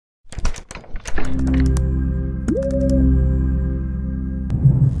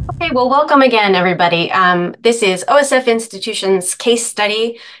Okay, well, welcome again, everybody. This is OSF Institution's case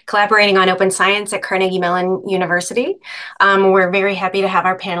study collaborating on open science at Carnegie Mellon University. We're very happy to have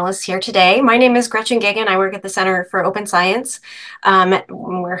our panelists here today. My name is Gretchen Gagan. I work at the Center for Open Science.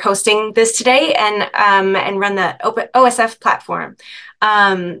 We're hosting this today and run the open OSF platform.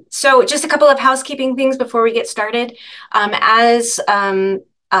 So just a couple of housekeeping things before we get started. As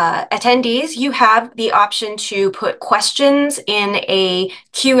attendees, you have the option to put questions in a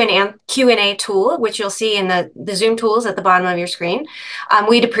Q&A tool, which you'll see in the Zoom tools at the bottom of your screen.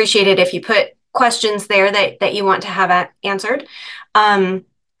 We'd appreciate it if you put questions there that you want to have answered.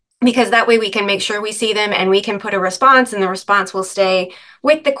 Because that way we can make sure we see them and we can put a response, and the response will stay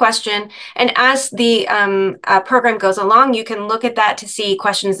with the question. And as the program goes along, you can look at that to see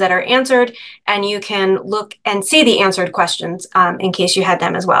questions that are answered, and you can look and see the answered questions in case you had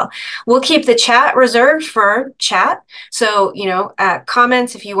them as well. We'll keep the chat reserved for chat. So,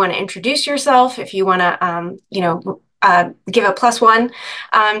 comments, if you want to introduce yourself, if you want to, give a +1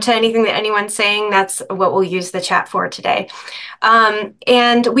 to anything that anyone's saying, that's what we'll use the chat for today.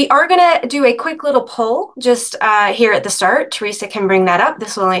 And we are going to do a quick little poll just here at the start. Teresa can bring that up.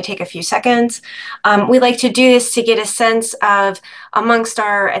 This will only take a few seconds. We like to do this to get a sense of, amongst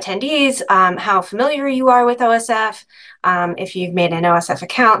our attendees, how familiar you are with OSF, if you've made an OSF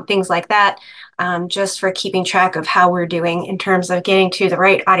account, things like that, just for keeping track of how we're doing in terms of getting to the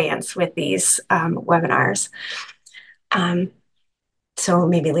right audience with these webinars. So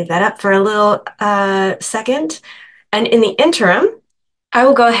maybe leave that up for a little second. And in the interim, I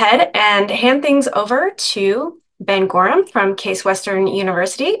will go ahead and hand things over to Ben Gorham from Case Western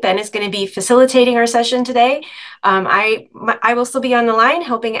University. Ben is going to be facilitating our session today. I will still be on the line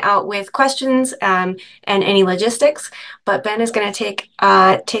helping out with questions and any logistics, but Ben is going to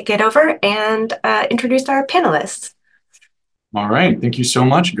take it over and introduce our panelists. All right, thank you so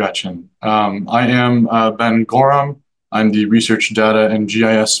much, Gretchen. I am Ben Gorham. I'm the Research Data and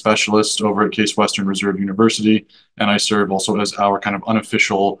GIS Specialist over at Case Western Reserve University, and I serve also as our kind of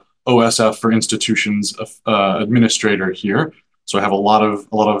unofficial OSF for institutions administrator here. So I have a lot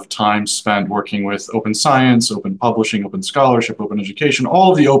of time spent working with open science, open publishing, open scholarship, open education,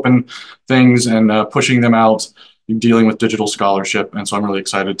 all of the open things, and pushing them out, dealing with digital scholarship. And so I'm really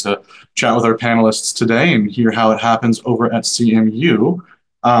excited to chat with our panelists today and hear how it happens over at CMU.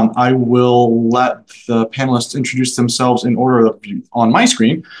 I will let the panelists introduce themselves in order on my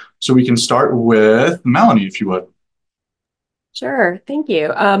screen. So we can start with Melanie, if you would. Sure, thank you.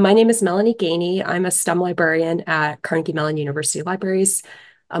 My name is Melanie Gainey. I'm a STEM librarian at Carnegie Mellon University Libraries.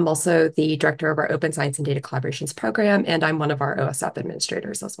 I'm also the director of our Open Science and Data Collaborations program, and I'm one of our OSF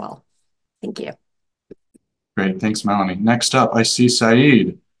administrators as well. Thank you. Great, thanks, Melanie. Next up, I see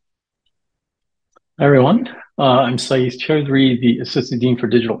Saeed. Hi, everyone. I'm Saeed Chaudhry, the Assistant Dean for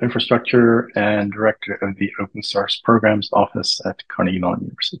Digital Infrastructure and Director of the Open Source Programs Office at Carnegie Mellon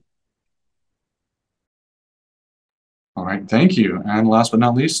University. All right, thank you. And last but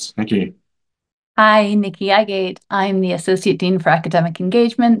not least, Nikki. Hi, Nikki Agate. I'm the Associate Dean for Academic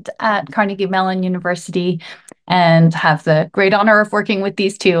Engagement at Carnegie Mellon University and have the great honor of working with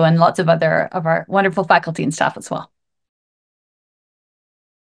these two and lots of other of our wonderful faculty and staff as well.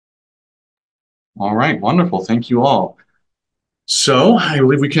 All right, wonderful. Thank you all. So I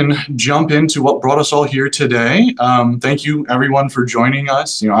believe we can jump into what brought us all here today. Thank you, everyone, for joining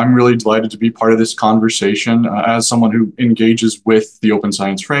us. I'm really delighted to be part of this conversation as someone who engages with the open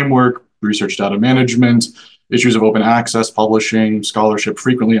science framework, research data management, issues of open access, publishing, scholarship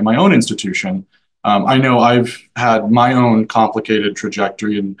frequently at my own institution. I know I've had my own complicated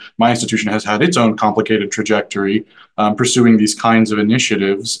trajectory, and my institution has had its own complicated trajectory pursuing these kinds of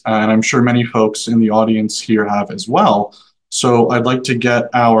initiatives. And I'm sure many folks in the audience here have as well. So I'd like to get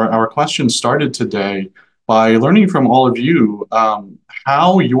our questions started today by learning from all of you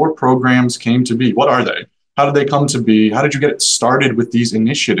how your programs came to be. What are they? How did they come to be? How did you get started with these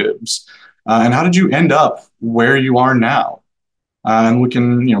initiatives? And how did you end up where you are now? And we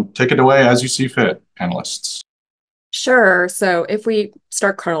can, take it away as you see fit, panelists. Sure. So if we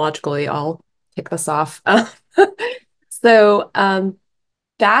start chronologically, I'll kick this off. So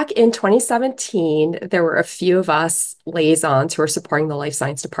back in 2017, there were a few of us liaisons who were supporting the life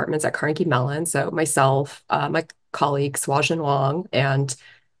science departments at Carnegie Mellon. So myself, my colleague Swajan Wong, and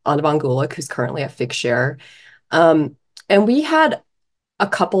Anirban Gulick, who's currently at Figshare. And we had a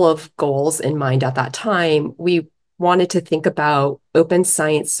couple of goals in mind at that time. We wanted to think about open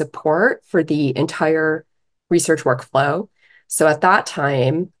science support for the entire research workflow. So at that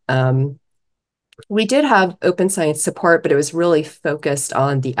time, We did have open science support, but it was really focused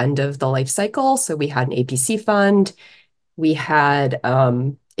on the end of the life cycle. So we had an APC fund, we had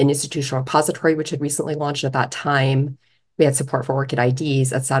an institutional repository, which had recently launched at that time. We had support for ORCID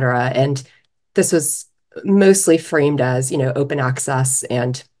IDs, et cetera. And this was mostly framed as, open access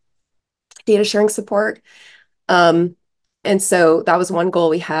and data sharing support. And so that was one goal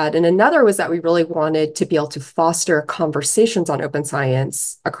we had. And another was that we really wanted to be able to foster conversations on open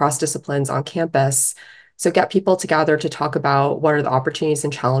science across disciplines on campus. So get people together to talk about what are the opportunities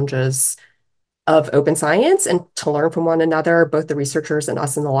and challenges of open science and to learn from one another, both the researchers and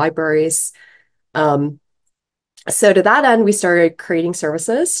us in the libraries. So to that end, we started creating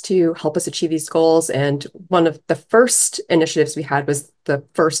services to help us achieve these goals. And one of the first initiatives we had was the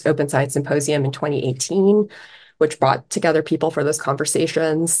first Open Science Symposium in 2018, which brought together people for those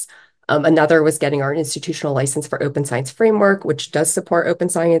conversations. Another was getting our institutional license for Open Science Framework, which does support open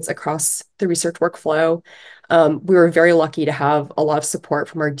science across the research workflow. We were very lucky to have a lot of support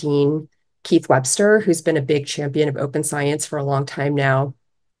from our dean, Keith Webster, who's been a big champion of open science for a long time now.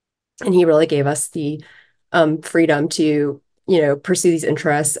 And he really gave us the freedom to, pursue these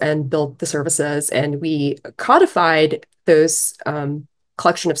interests and build the services. And we codified those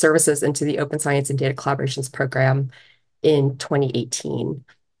collection of services into the Open Science and Data Collaborations program in 2018.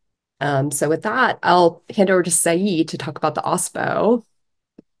 So with that, I'll hand over to Saeed to talk about the OSPO.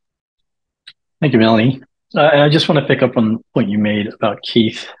 Thank you, Melanie. I just want to pick up on the point you made about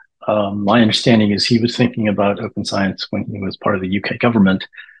Keith. My understanding is he was thinking about open science when he was part of the UK government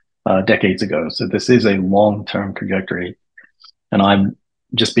decades ago. So this is a long-term trajectory. And I'm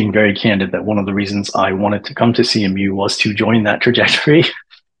just being very candid that one of the reasons I wanted to come to CMU was to join that trajectory.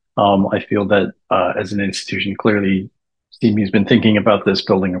 I feel that as an institution, clearly CMU's been thinking about this,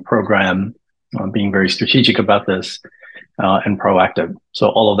 building a program, being very strategic about this, and proactive. So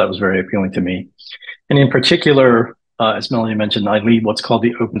all of that was very appealing to me. And in particular, as Melanie mentioned, I lead what's called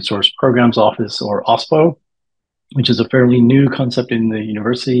the Open Source Programs Office, or OSPO, which is a fairly new concept in the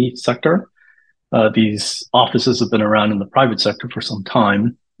university sector. These offices have been around in the private sector for some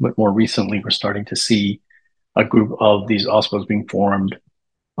time, but more recently we're starting to see a group of these OSPOs being formed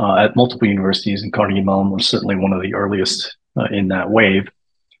at multiple universities, and Carnegie Mellon was certainly one of the earliest in that wave.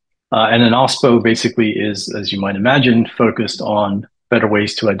 And an OSPO basically is, as you might imagine, focused on better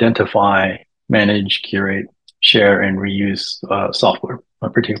ways to identify, manage, curate, share, and reuse software,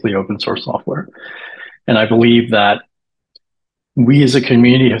 particularly open source software. And I believe that we as a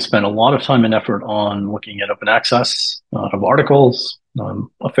community have spent a lot of time and effort on looking at open access of articles,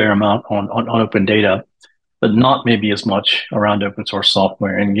 a fair amount on open data, but not maybe as much around open source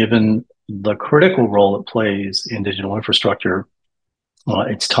software. And given the critical role it plays in digital infrastructure,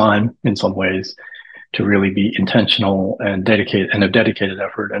 it's time in some ways to really be intentional and a dedicated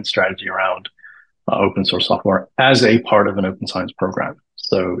effort and strategy around open source software as a part of an open science program.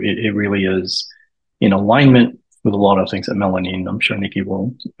 So it really is in alignment with a lot of things that Melanie and I'm sure Nikki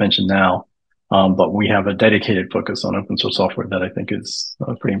will mention now. But we have a dedicated focus on open source software that I think is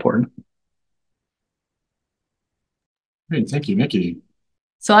pretty important. Great, thank you, Nikki.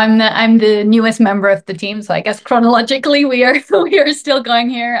 So I'm the newest member of the team. So I guess chronologically we are still going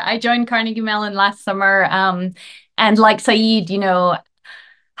here. I joined Carnegie Mellon last summer, and like Saeed,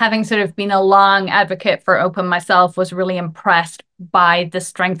 having sort of been a long advocate for open myself, was really impressed by the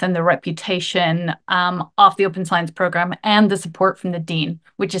strength and the reputation of the open science program and the support from the dean,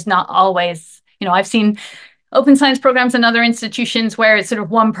 which is not always, I've seen open science programs in other institutions where it's sort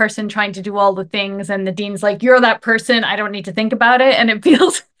of one person trying to do all the things and the dean's like, you're that person, I don't need to think about it. And it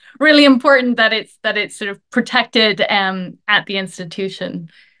feels really important that it's sort of protected at the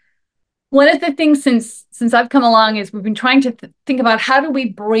institution. One of the things since I've come along is we've been trying to think about how do we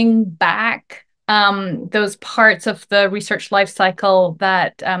bring back those parts of the research life cycle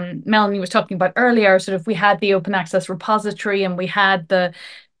that Melanie was talking about earlier. Sort of we had the open access repository and we had the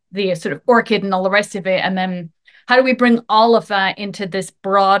sort of ORCID and all the rest of it. And then how do we bring all of that into this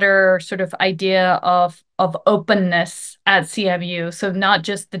broader sort of idea of openness at CMU? So not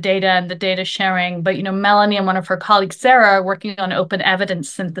just the data and the data sharing, but, Melanie and one of her colleagues, Sarah, are working on open evidence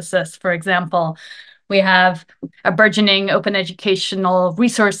synthesis, for example. We have a burgeoning open educational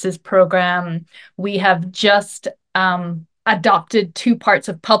resources program. We have just adopted 2 parts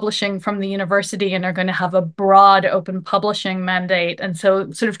of publishing from the university and are going to have a broad open publishing mandate. And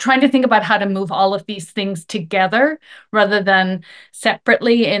so sort of trying to think about how to move all of these things together rather than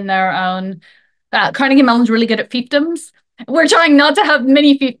separately in their own. Carnegie Mellon's really good at fiefdoms. We're trying not to have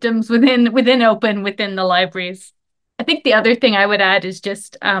many fiefdoms within open, within the libraries. I think the other thing I would add is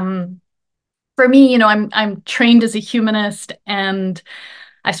just, for me, I'm trained as a humanist, and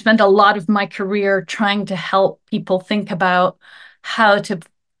I spent a lot of my career trying to help people think about how to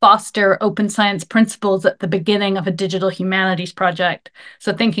foster open science principles at the beginning of a digital humanities project.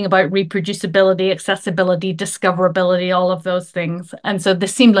 So thinking about reproducibility, accessibility, discoverability, all of those things. And so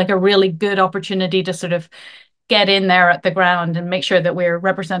this seemed like a really good opportunity to sort of get in there at the ground and make sure that we're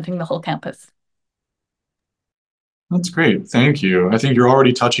representing the whole campus. That's great. Thank you. I think you're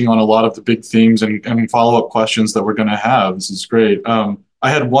already touching on a lot of the big themes and follow-up questions that we're going to have. This is great. I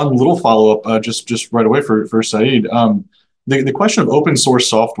had one little follow-up just right away for Saeed. The question of open source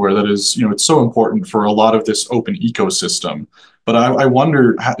software that is, it's so important for a lot of this open ecosystem. But I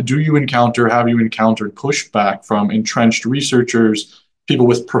wonder, have you encountered pushback from entrenched researchers, people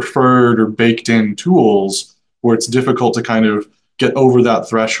with preferred or baked-in tools, where it's difficult to kind of get over that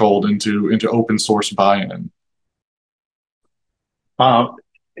threshold into open source buy-in?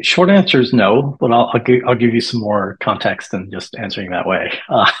 Short answer is no, but I'll give you some more context than just answering that way.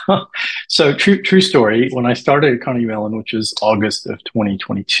 So true story. When I started at Carnegie Mellon, which was August of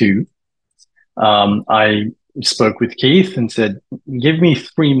 2022, I spoke with Keith and said, "Give me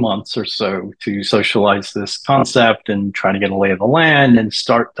 3 months or so to socialize this concept and try to get a lay of the land and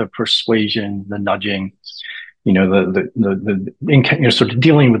start the persuasion, the nudging." Sort of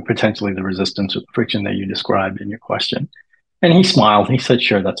dealing with potentially the resistance or the friction that you described in your question. And he smiled. He said,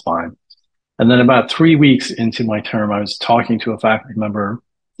 "Sure, that's fine." And then about 3 weeks into my term, I was talking to a faculty member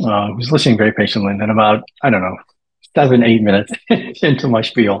who was listening very patiently. And then about, 7, 8 minutes into my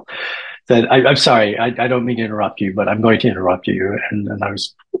spiel, said, I'm sorry, I don't mean to interrupt you, but I'm going to interrupt you. And I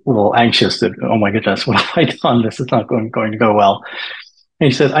was a little anxious that, oh my goodness, what have I done? This is not going to go well.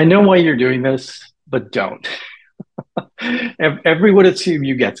 And he said, "I know why you're doing this, but don't." Everyone at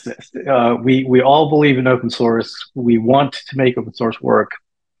CMU gets this. We all believe in open source. We want to make open source work.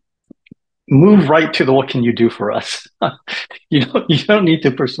 Move right to the what can you do for us? You don't need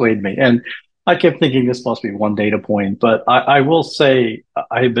to persuade me. And I kept thinking this must be one data point, but I will say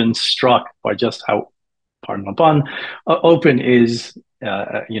I've been struck by just how, pardon the pun, open is.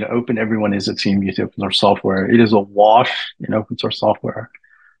 Open everyone is at CMU to open source software. It is a wash in open source software.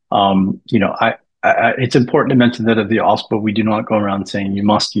 It's important to mention that at the OSPA, we do not go around saying you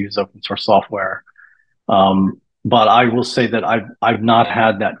must use open source software. But I will say that I've not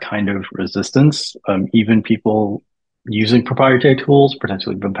had that kind of resistance. Even people using proprietary tools,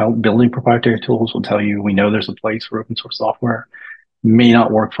 potentially building proprietary tools, will tell you, we know there's a place for open source software. May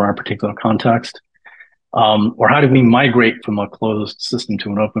not work for our particular context. Or how do we migrate from a closed system to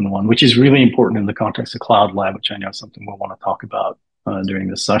an open one, which is really important in the context of Cloud Lab, which I know is something we'll want to talk about during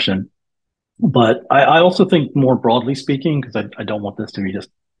this session. But I also think more broadly speaking, because I don't want this to be just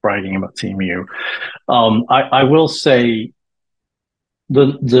bragging about CMU, I will say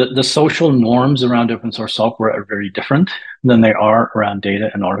the social norms around open source software are very different than they are around data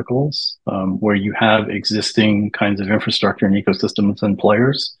and articles, where you have existing kinds of infrastructure and ecosystems and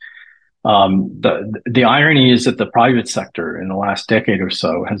players. The irony is that the private sector in the last decade or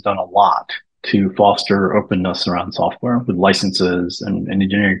so has done a lot to foster openness around software with licenses and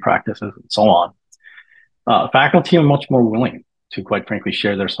engineering practices and so on. Faculty are much more willing to, quite frankly,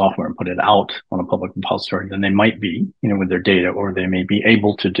 share their software and put it out on a public repository than they might be, with their data, or they may be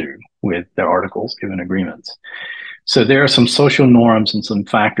able to do with their articles, given agreements. So there are some social norms and some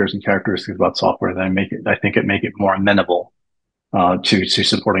factors and characteristics about software that I think make it more amenable to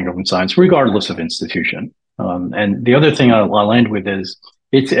supporting open science, regardless of institution. And the other thing I'll end with is,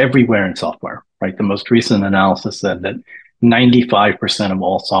 it's everywhere in software, right? The most recent analysis said that 95% of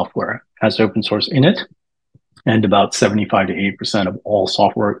all software has open source in it, and about 75 to 80% of all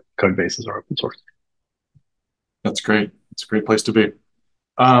software code bases are open source. That's great. It's a great place to be.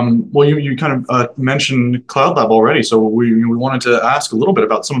 Well, you kind of mentioned Cloud Lab already, so we wanted to ask a little bit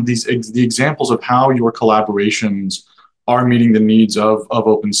about some of the examples of how your collaborations are meeting the needs of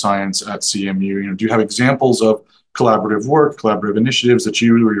open science at CMU. Do you have examples of collaborative work, collaborative initiatives that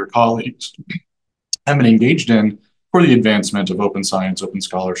you or your colleagues have been engaged in for the advancement of open science, open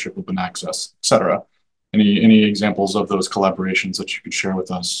scholarship, open access, et cetera? Any examples of those collaborations that you could share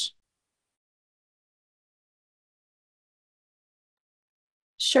with us?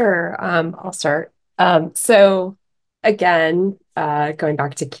 Sure. I'll start. So again, going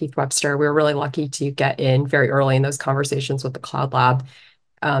back to Keith Webster, we were really lucky to get in very early in those conversations with the Cloud Lab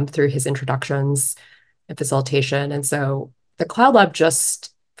through his introductions and facilitation. And so the Cloud Lab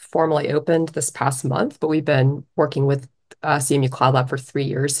just formally opened this past month, but we've been working with CMU Cloud Lab for 3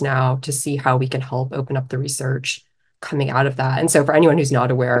 years now to see how we can help open up the research coming out of that. And so for anyone who's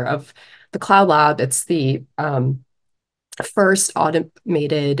not aware of the Cloud Lab, it's the first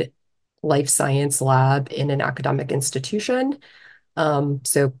automated life science lab in an academic institution.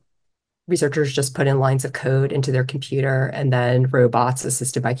 So researchers just put in lines of code into their computer, and then robots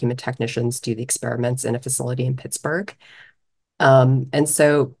assisted by human technicians do the experiments in a facility in Pittsburgh. And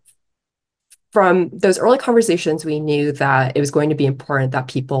so from those early conversations, we knew that it was going to be important that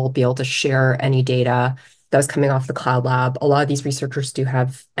people be able to share any data that was coming off the cloud lab. A lot of these researchers do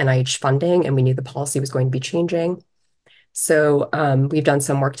have NIH funding, and we knew the policy was going to be changing. So we've done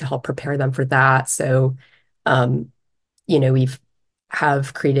some work to help prepare them for that. So, we've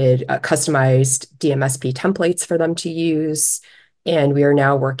have created customized DMSP templates for them to use. And we are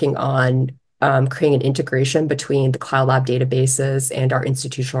now working on creating an integration between the Cloud Lab databases and our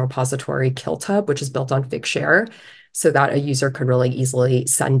institutional repository, KillTub, which is built on Figshare, so that a user could really easily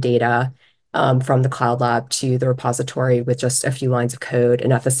send data from the Cloud Lab to the repository with just a few lines of code,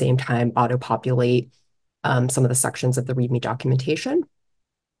 and at the same time auto-populate some of the sections of the README documentation.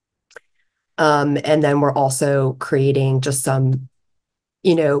 And then we're also creating just some,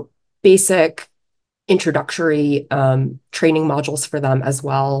 basic introductory training modules for them as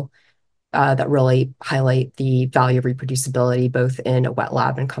well, that really highlight the value of reproducibility, both in a wet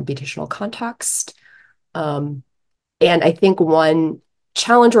lab and computational context. And I think one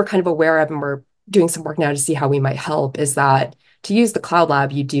challenge we're kind of aware of, and we're doing some work now to see how we might help, is that to use the Cloud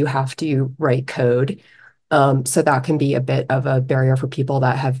Lab, you do have to write code. So that can be a bit of a barrier for people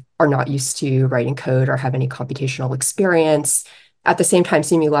that are not used to writing code or have any computational experience. At the same time,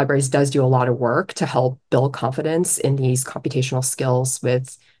 CMU Libraries does do a lot of work to help build confidence in these computational skills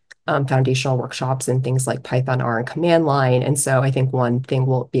with foundational workshops and things like Python, R, and command line. And so I think one thing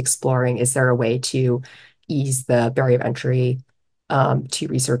we'll be exploring, is there a way to ease the barrier of entry to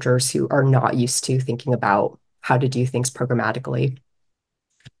researchers who are not used to thinking about how to do things programmatically.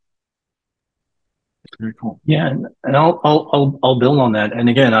 Very cool. Yeah, and I'll build on that. And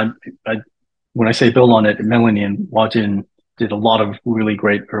again, I when I say build on it, Melanie and Wajin did a lot of really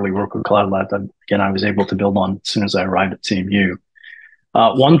great early work with Cloud Lab that, again, I was able to build on as soon as I arrived at CMU.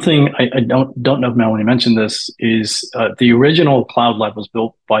 One thing I don't know if Melanie mentioned this is the original Cloud Lab was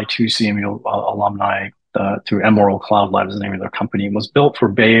built by two CMU alumni through Emerald Cloud Lab is the name of their company. It was built for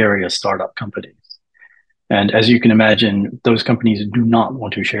Bay Area startup companies. And as you can imagine, those companies do not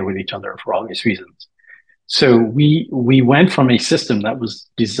want to share with each other for obvious reasons. So we went from a system that was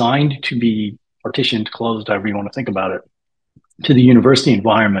designed to be partitioned, closed, however you want to think about it, to the university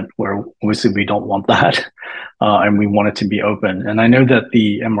environment, where obviously we don't want that, and we want it to be open. And I know that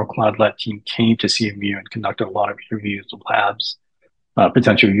the Emerald Cloud Lab team came to CMU and conducted a lot of interviews with labs,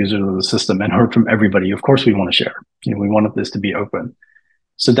 potential users of the system, and heard from everybody. Of course, we want to share. We wanted this to be open.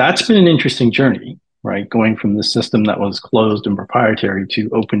 So that's been an interesting journey, right? Going from the system that was closed and proprietary to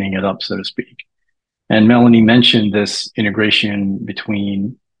opening it up, so to speak. And Melanie mentioned this integration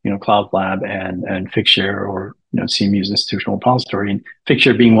between, Cloud Lab and Figshare, or, CMU's institutional repository, and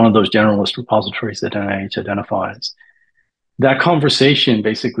Figshare being one of those generalist repositories that NIH identifies. That conversation,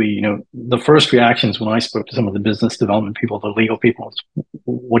 basically, the first reactions when I spoke to some of the business development people, the legal people, was,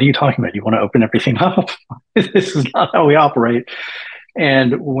 what are you talking about? You want to open everything up? This is not how we operate.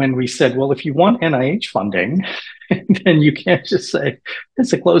 And when we said, well, if you want NIH funding, then you can't just say,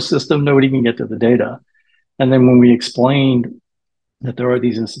 it's a closed system, nobody can get to the data. And then when we explained that there are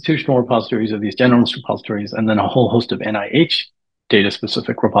these institutional repositories or these generalist repositories, and then a whole host of NIH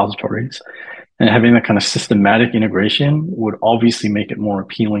data-specific repositories, and having that kind of systematic integration would obviously make it more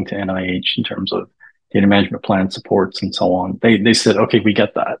appealing to NIH in terms of data management plan supports and so on. They said, okay, we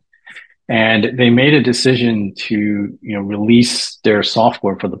get that. And they made a decision to, release their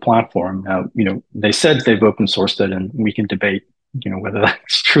software for the platform. Now, they said they've open sourced it, and we can debate, whether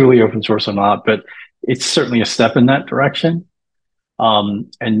that's truly open source or not, but it's certainly a step in that direction.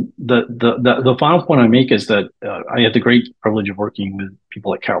 And the final point I make is that I had the great privilege of working with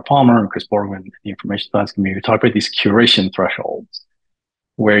people like Carol Palmer and Chris Borgman in the information science community to talk about these curation thresholds,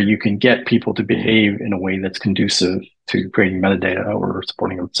 where you can get people to behave in a way that's conducive to creating metadata or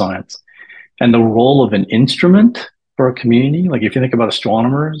supporting earth science. And the role of an instrument for a community, like if you think about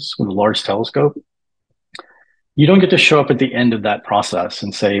astronomers with a large telescope, you don't get to show up at the end of that process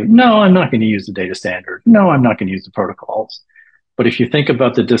and say, no, I'm not going to use the data standard. No, I'm not going to use the protocols. But if you think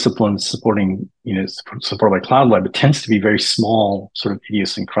about the disciplines supporting, supported by Cloud Lab, it tends to be very small, sort of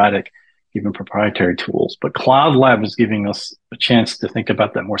idiosyncratic, even proprietary tools. But Cloud Lab is giving us a chance to think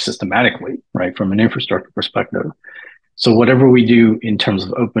about that more systematically, right, from an infrastructure perspective. So whatever we do in terms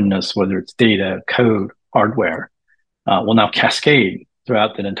of openness, whether it's data, code, hardware, will now cascade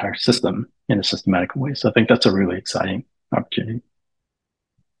throughout that entire system in a systematic way. So I think that's a really exciting opportunity.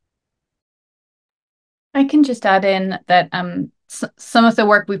 I can just add in that some of the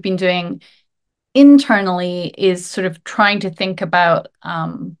work we've been doing internally is sort of trying to think about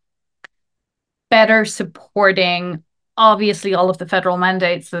better supporting, obviously, all of the federal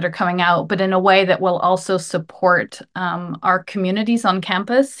mandates that are coming out, but in a way that will also support our communities on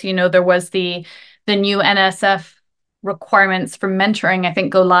campus. You know, there was the new NSF requirements for mentoring, I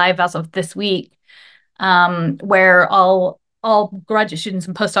think, go live as of this week, where all graduate students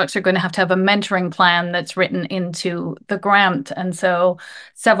and postdocs are going to have a mentoring plan that's written into the grant. And so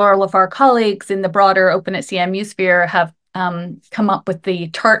several of our colleagues in the broader Open at CMU sphere have come up with the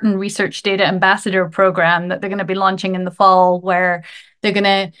Tartan Research Data Ambassador program that they're going to be launching in the fall, where they're going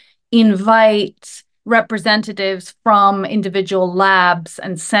to invite representatives from individual labs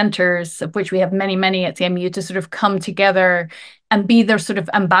and centers, of which we have many, many at CMU, to sort of come together and be their sort of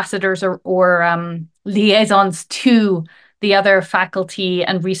ambassadors or liaisons to the other faculty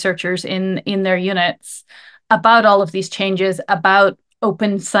and researchers in their units about all of these changes, about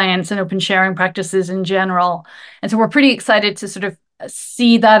open science and open sharing practices in general. And so we're pretty excited to sort of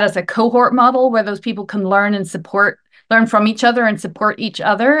see that as a cohort model where those people can learn from each other and support each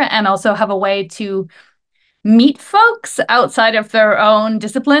other, and also have a way to meet folks outside of their own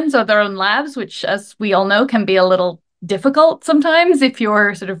disciplines or their own labs, which, as we all know, can be a little difficult sometimes if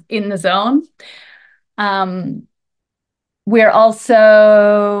you're sort of in the zone. We're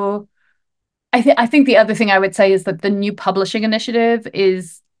also, I think the other thing I would say is that the new publishing initiative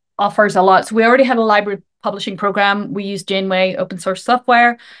offers a lot. So we already had a library publishing program. We use Janeway open source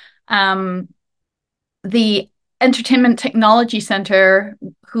software. The Entertainment Technology Center,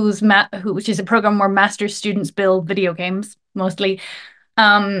 which is a program where master's students build video games mostly,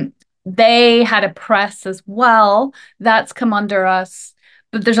 they had a press as well. That's come under us.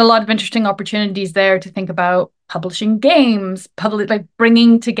 But there's a lot of interesting opportunities there to think about publishing games, like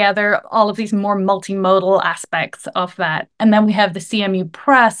bringing together all of these more multimodal aspects of that. And then we have the CMU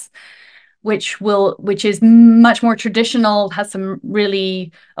Press, which is much more traditional, has some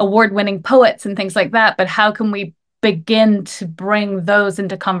really award-winning poets and things like that. But how can we begin to bring those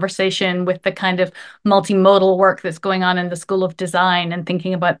into conversation with the kind of multimodal work that's going on in the School of Design and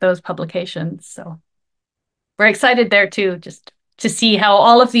thinking about those publications? So we're excited there too, just to see how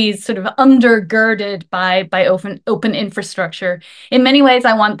all of these sort of undergirded by open infrastructure. In many ways,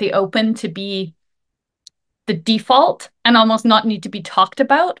 I want the open to be the default and almost not need to be talked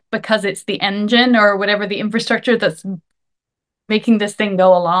about, because it's the engine or whatever the infrastructure that's making this thing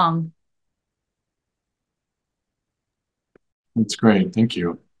go along. That's great. Thank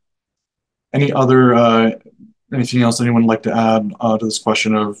you. Anything else anyone would like to add to this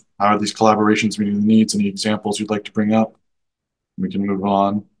question of how are these collaborations meeting the needs? Any examples you'd like to bring up? We can move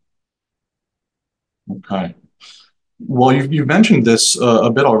on. Okay. Well, you've mentioned this a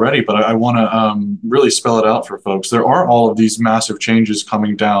bit already, but I want to really spell it out for folks. There are all of these massive changes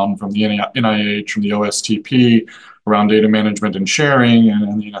coming down from the NIH, from the OSTP, around data management and sharing,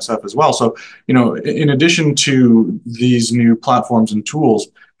 and the NSF as well. So, you know, in addition to these new platforms and tools,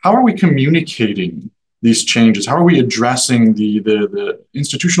 how are we communicating these changes? How are we addressing the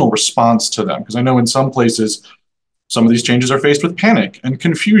institutional response to them? Because I know in some places, some of these changes are faced with panic and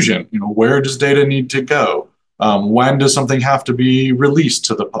confusion. You know, where does data need to go? When does something have to be released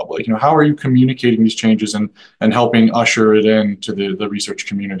to the public? You know, how are you communicating these changes and helping usher it into the research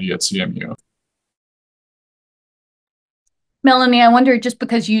community at CMU? Melanie, I wonder, just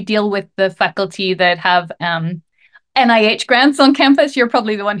because you deal with the faculty that have NIH grants on campus, you're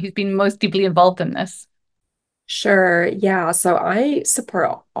probably the one who's been most deeply involved in this. Sure. Yeah. So I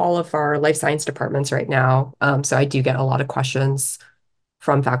support all of our life science departments right now. So I do get a lot of questions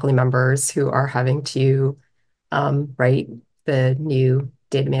from faculty members who are having to write the new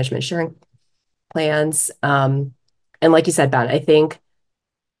data management sharing plans. And like you said, Ben, I think,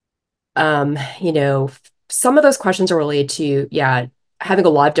 you know, some of those questions are related to, yeah, having a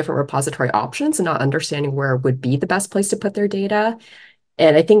lot of different repository options and not understanding where would be the best place to put their data.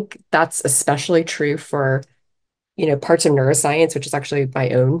 And I think that's especially true for, you know, parts of neuroscience, which is actually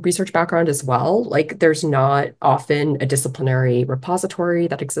my own research background as well. Like, there's not often a disciplinary repository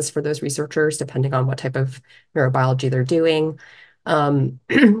that exists for those researchers, depending on what type of neurobiology they're doing. So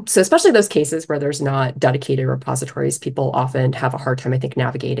especially those cases where there's not dedicated repositories, people often have a hard time, I think,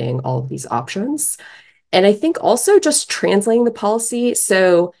 navigating all of these options. And I think also just translating the policy.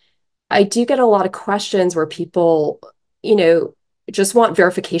 So I do get a lot of questions where people, you know, just want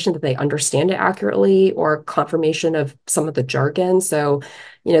verification that they understand it accurately or confirmation of some of the jargon. So,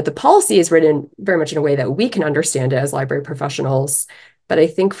 you know, the policy is written very much in a way that we can understand it as library professionals. But I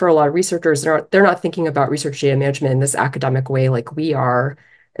think for a lot of researchers, they're not thinking about research data management in this academic way like we are.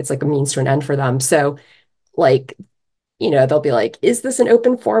 It's like a means to an end for them. So, like, they'll be like, is this an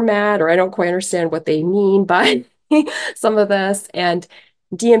open format? Or I don't quite understand what they mean by some of this. And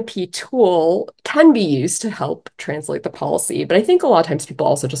DMP tool can be used to help translate the policy. But I think a lot of times people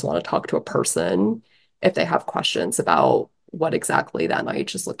also just want to talk to a person if they have questions about what exactly the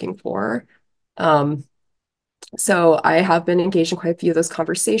NIH is looking for. So I have been engaged in quite a few of those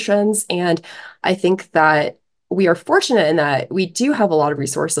conversations. And I think that we are fortunate in that we do have a lot of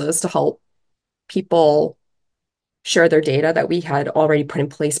resources to help people share their data that we had already put in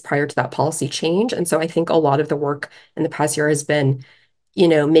place prior to that policy change. And so I think a lot of the work in the past year has been,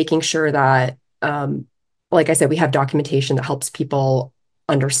 making sure that, like I said, we have documentation that helps people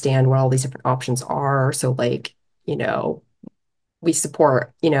understand what all these different options are. So like, we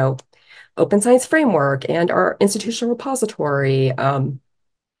support, Open Science Framework and our institutional repository. And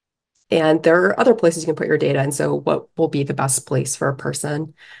there are other places you can put your data. And so what will be the best place for a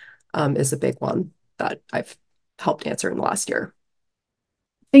person is a big one that I've helped answer in the last year.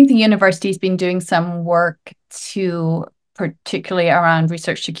 I think the university's been doing some work particularly around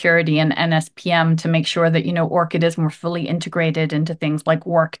research security and NSPM to make sure that, ORCID is more fully integrated into things like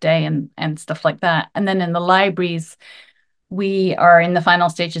Workday and stuff like that. And then in the libraries, we are in the final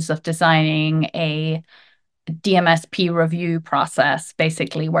stages of designing a DMSP review process,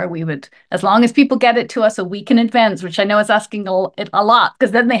 basically, where we would, as long as people get it to us a week in advance, which I know is asking a lot,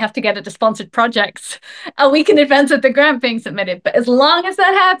 because then they have to get it to sponsored projects a week in advance of the grant being submitted. But as long as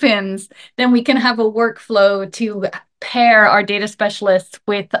that happens, then we can have a workflow to pair our data specialists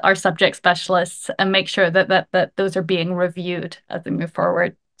with our subject specialists and make sure that those are being reviewed as we move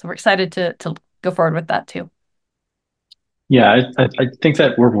forward. So we're excited to go forward with that too. Yeah, I think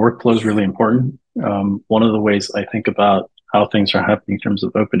that workflow is really important. One of the ways I think about how things are happening in terms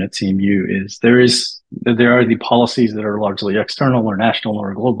of open at CMU is there are the policies that are largely external or national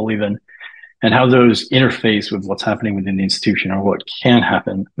or global even, and how those interface with what's happening within the institution or what can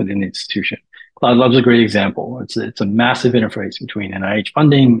happen within the institution. Cloud Lab's a great example. It's a massive interface between NIH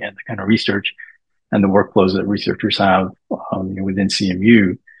funding and the kind of research and the workflows that researchers have within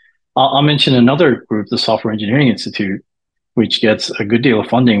CMU. I'll mention another group, the Software Engineering Institute, which gets a good deal of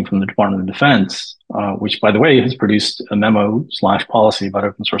funding from the Department of Defense, which, by the way, has produced a memo/policy about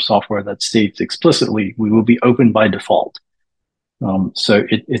open source software that states explicitly, we will be open by default. So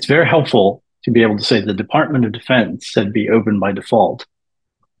it's very helpful to be able to say the Department of Defense said be open by default.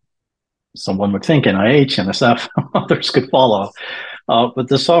 Someone would think NIH, NSF, others could follow. But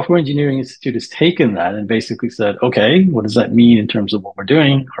the Software Engineering Institute has taken that and basically said, okay, what does that mean in terms of what we're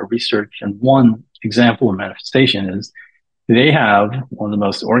doing, our research? And one example or manifestation is they have one of the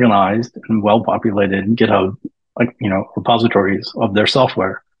most organized and well-populated GitHub, repositories of their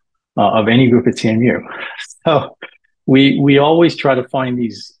software of any group at CMU. So we always try to find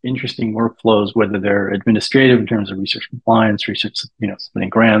these interesting workflows, whether they're administrative in terms of research compliance, research, submitting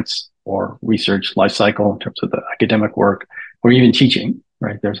grants, or research lifecycle in terms of the academic work, or even teaching.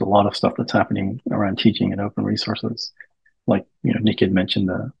 Right? There's a lot of stuff that's happening around teaching and open resources, like Nick had mentioned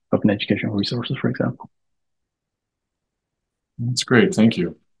the open educational resources, for example. That's great. Thank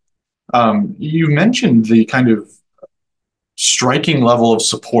you. You mentioned the kind of striking level of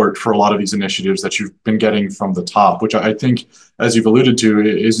support for a lot of these initiatives that you've been getting from the top, which I think, as you've alluded to,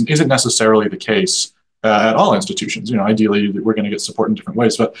 isn't necessarily the case at all institutions. Ideally, we're going to get support in different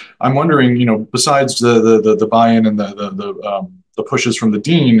ways. But I'm wondering, besides the buy-in and the pushes from the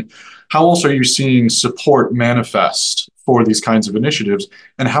dean, how else are you seeing support manifest for these kinds of initiatives,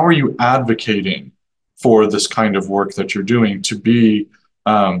 and how are you advocating for this kind of work that you're doing to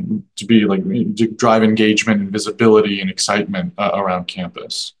drive engagement and visibility and excitement around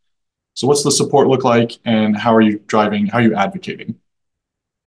campus? So what's the support look like, and how are you advocating?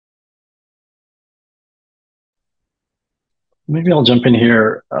 Maybe I'll jump in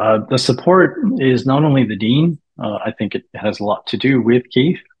here. The support is not only the dean. I think it has a lot to do with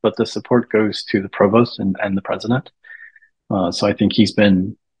Keith, but the support goes to the provost and the president. So I think he's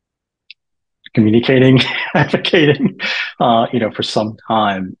been communicating, advocating, for some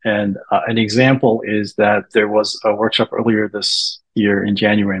time. And an example is that there was a workshop earlier this year in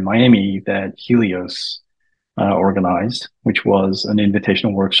January in Miami that Helios organized, which was an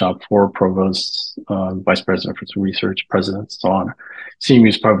invitational workshop for provosts, vice president for research, presidents, so on.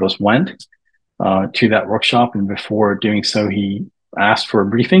 CMU's provost went to that workshop, and before doing so, he asked for a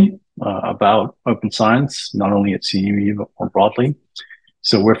briefing about open science, not only at CMU, but more broadly.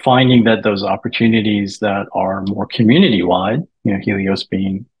 So we're finding that those opportunities that are more community-wide, Helios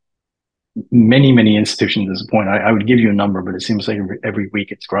being many, many institutions at this point, I would give you a number, but it seems like every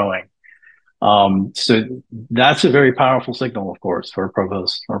week it's growing. So that's a very powerful signal, of course, for a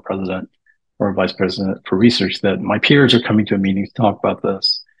provost or president or vice president for research, that my peers are coming to a meeting to talk about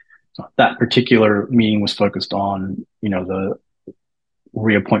this. So that particular meeting was focused on, the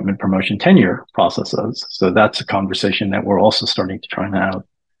reappointment, promotion, tenure processes. So that's a conversation that we're also starting to try and have,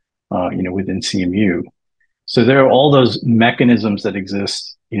 within CMU. So there are all those mechanisms that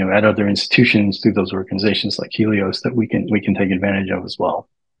exist, at other institutions through those organizations like Helios that we can take advantage of as well.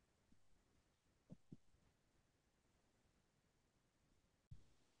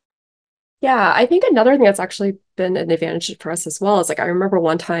 Yeah, I think another thing that's actually been an advantage for us as well is like I remember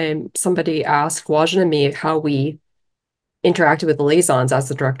one time somebody asked Wajan and me how we interacted with liaisons as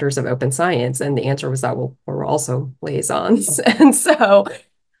the directors of open science, and the answer was that well, we're also liaisons. And so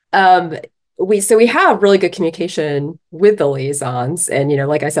we have really good communication with the liaisons. And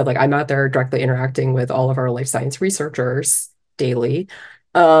like I said, like I'm out there directly interacting with all of our life science researchers daily.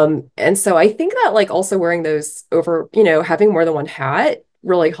 And so I think that like also wearing those over, having more than one hat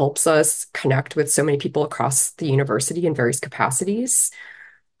really helps us connect with so many people across the university in various capacities.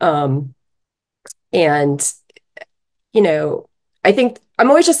 And I think I'm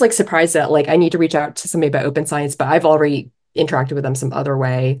always just like surprised that like I need to reach out to somebody about open science, but I've already interacted with them some other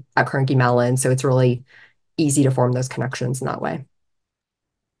way at Carnegie Mellon. So it's really easy to form those connections in that way.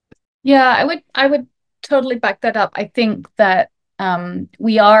 Yeah, I would totally back that up. I think that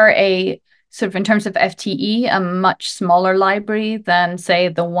we are a sort of in terms of FTE, a much smaller library than say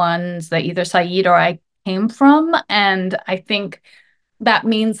the ones that either Saeed or I came from. And I think that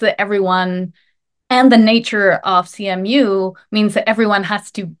means that everyone and the nature of CMU means that everyone has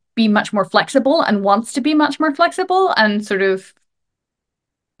to be much more flexible and wants to be much more flexible and sort of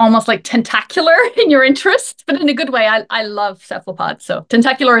almost like tentacular in your interest, but in a good way. I love cephalopods, so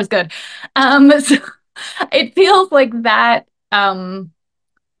tentacular is good. So it feels like that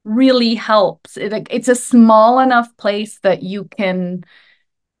really helps. It's a small enough place that you can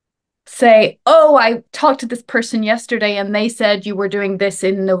say, oh, I talked to this person yesterday and they said you were doing this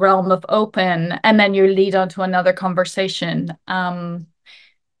in the realm of open, and then you lead on to another conversation.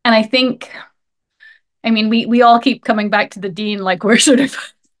 And I think, we all keep coming back to the dean like we're sort of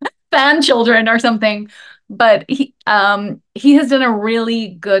fan children or something, but he has done a really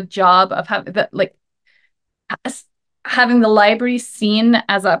good job of having the library seen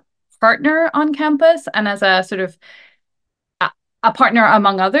as a partner on campus and as a sort of a partner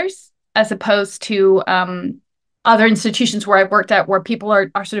among others, as opposed to other institutions where I've worked at where people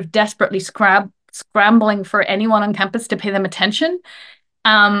are sort of desperately scrambling for anyone on campus to pay them attention.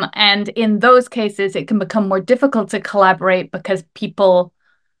 And in those cases, it can become more difficult to collaborate because people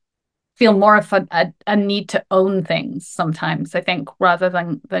feel more of a need to own things sometimes, I think, rather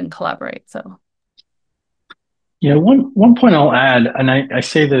than collaborate. So. Yeah, one point I'll add, and I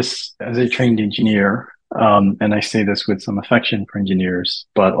say this as a trained engineer, and I say this with some affection for engineers,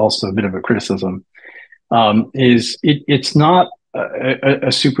 but also a bit of a criticism, is it's not a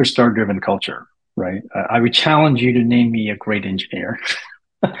superstar-driven culture, right? I would challenge you to name me a great engineer.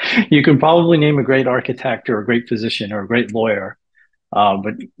 You can probably name a great architect or a great physician or a great lawyer,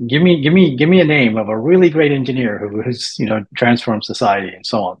 but give me a name of a really great engineer who's transformed society and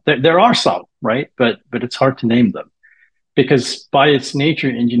so on. There are some, right? But it's hard to name them because by its nature,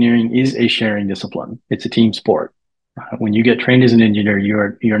 engineering is a sharing discipline. It's a team sport. When you get trained as an engineer,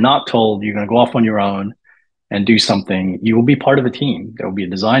 you're not told you're going to go off on your own and do something. You will be part of a team. There will be a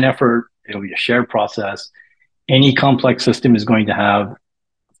design effort. It'll be a shared process. Any complex system is going to have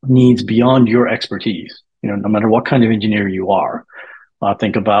needs beyond your expertise. No matter what kind of engineer you are.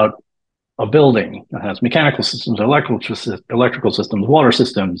 Think about a building that has mechanical systems, electrical systems, water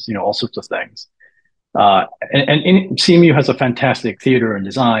systems, all sorts of things. And CMU has a fantastic theater and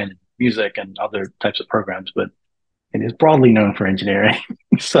design, music, and other types of programs, but it is broadly known for engineering.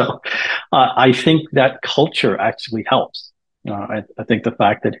 So I think that culture actually helps. I think the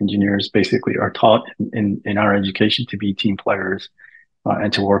fact that engineers basically are taught in our education to be team players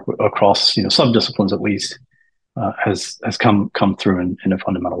and to work across subdisciplines at least has come through in a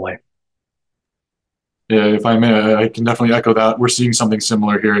fundamental way. Yeah, if I may, I can definitely echo that. We're seeing something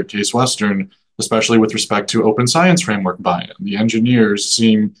similar here at Case Western, especially with respect to open science framework buy-in. The engineers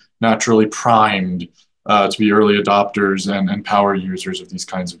seem naturally primed to be early adopters and power users of these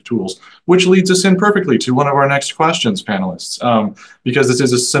kinds of tools, which leads us in perfectly to one of our next questions, panelists. Because this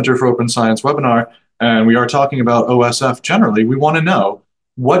is a Center for Open Science webinar, and we are talking about OSF generally, we want to know,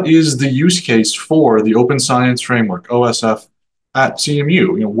 what is the use case for the open science framework, OSF, at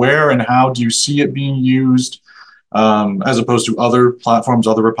CMU? Where and how do you see it being used as opposed to other platforms,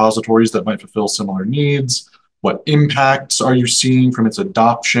 other repositories that might fulfill similar needs? What impacts are you seeing from its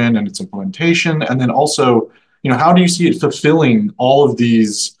adoption and its implementation? And then also, how do you see it fulfilling all of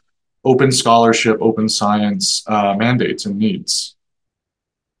these open scholarship, open science mandates and needs?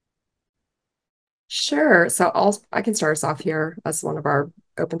 Sure. So I can start us off here as one of our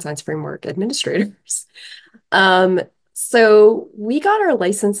open science framework administrators. Um, so we got our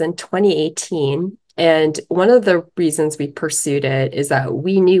license in 2018, and one of the reasons we pursued it is that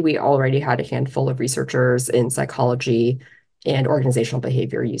we knew we already had a handful of researchers in psychology and organizational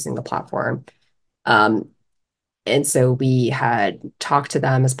behavior using the platform. And so we had talked to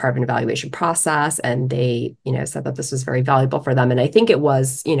them as part of an evaluation process, and they, said that this was very valuable for them. And I think it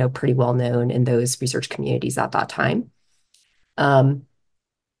was, pretty well known in those research communities at that time. Um,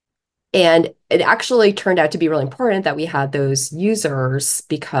 and it actually turned out to be really important that we had those users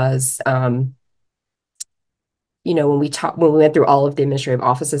because, when we went through all of the administrative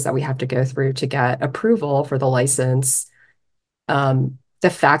offices that we have to go through to get approval for the license, the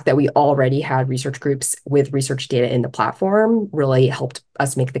fact that we already had research groups with research data in the platform really helped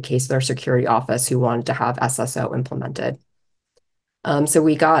us make the case with our security office who wanted to have SSO implemented. So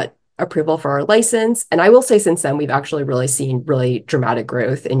we got approval for our license. And I will say since then, we've actually really seen really dramatic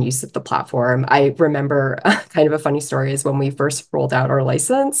growth in use of the platform. I remember kind of a funny story is when we first rolled out our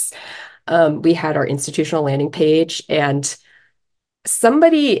license, we had our institutional landing page, and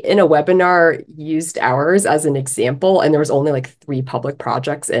somebody in a webinar used ours as an example, and there was only like 3 public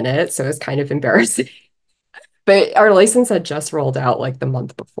projects in it. So it was kind of embarrassing. But our license had just rolled out like the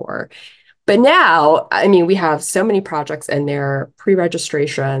month before. But now, I mean, we have so many projects in there,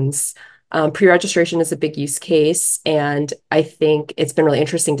 pre-registrations. Pre-registration is a big use case. And I think it's been really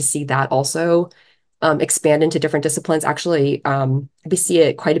interesting to see that also expand into different disciplines. Actually, we see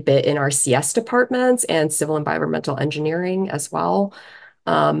it quite a bit in our CS departments and civil environmental engineering as well.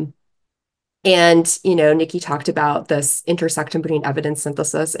 And, Nikki talked about this intersection between evidence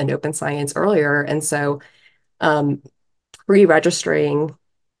synthesis and open science earlier. And so pre-registering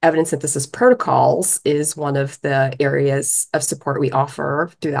evidence synthesis protocols is one of the areas of support we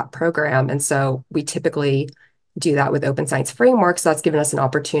offer through that program. And so we typically do that with open science frameworks. So that's given us an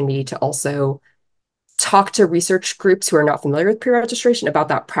opportunity to also talk to research groups who are not familiar with pre-registration about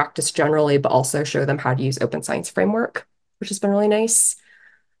that practice generally, but also show them how to use open science framework, which has been really nice.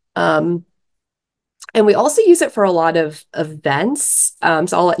 And we also use it for a lot of events. So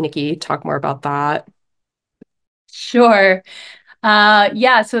I'll let Nikki talk more about that. Sure.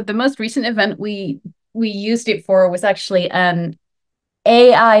 Yeah, so the most recent event we used it for was actually an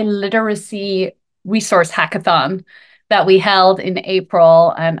AI literacy resource hackathon that we held in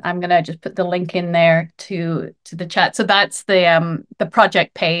April, and I'm gonna just put the link in there to the chat. So that's the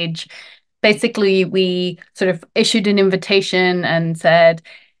project page. Basically, we sort of issued an invitation and said,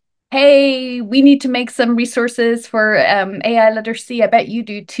 hey, we need to make some resources for AI literacy. I bet you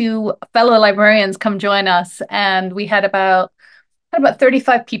do too. Fellow librarians, come join us. And we had about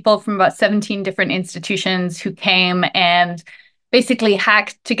 35 people from about 17 different institutions who came and basically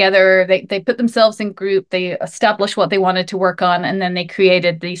hacked together. They put themselves in group, they established what they wanted to work on, and then they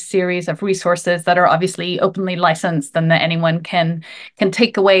created these series of resources that are obviously openly licensed and that anyone can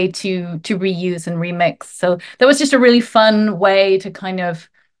take away to reuse and remix. So that was just a really fun way to kind of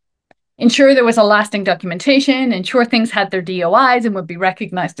ensure there was a lasting documentation, ensure things had their DOIs and would be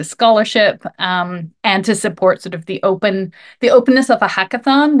recognized as scholarship, and to support sort of the openness of a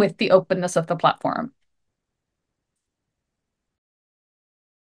hackathon with the openness of the platform.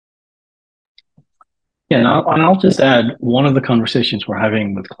 Yeah, and I'll just add, one of the conversations we're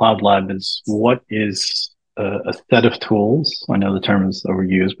having with Cloud Lab is what is a set of tools. I know the term is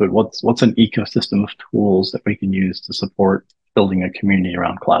overused, but what's an ecosystem of tools that we can use to support building a community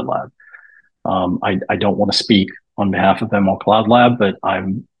around Cloud Lab? I don't want to speak on behalf of them on Cloud Lab, but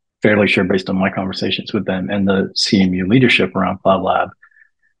I'm fairly sure based on my conversations with them and the CMU leadership around Cloud Lab,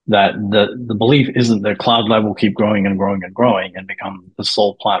 that the belief isn't that Cloud Lab will keep growing and growing and growing and become the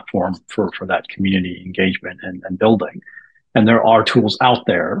sole platform for that community engagement and building. And there are tools out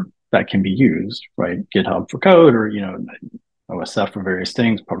there that can be used, right? GitHub for code, or, OSF for various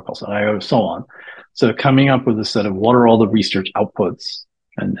things, protocols.io, so on. So coming up with a set of what are all the research outputs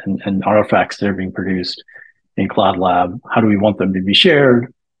and artifacts that are being produced in Cloud Lab, how do we want them to be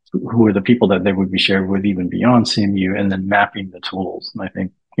shared? Who are the people that they would be shared with even beyond CMU, and then mapping the tools. And I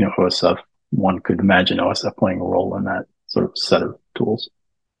think, OSF, one could imagine OSF playing a role in that sort of set of tools.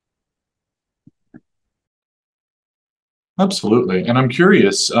 Absolutely. And I'm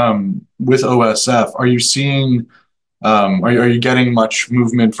curious, with OSF, are you seeing, are you getting much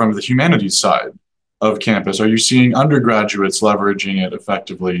movement from the humanities side of campus? Are you seeing undergraduates leveraging it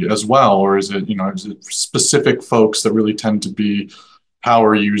effectively as well? Or is it, is it specific folks that really tend to be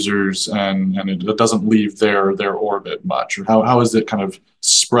power users and it doesn't leave their orbit much? Or how is it kind of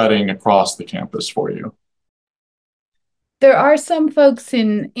spreading across the campus for you? There are some folks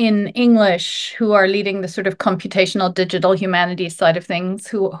in English who are leading the sort of computational digital humanities side of things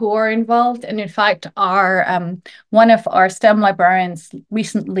who are involved. And in fact, one of our STEM librarians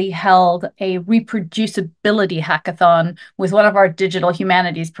recently held a reproducibility hackathon with one of our digital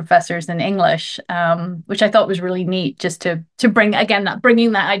humanities professors in English, which I thought was really neat, just to bring, again,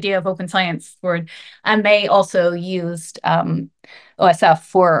 bringing that idea of open science forward. And they also used OSF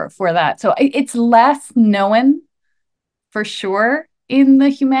for that. So it's less known for sure in the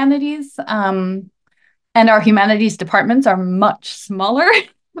humanities. And our humanities departments are much smaller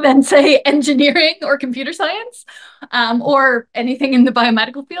than, say, engineering or computer science, or anything in the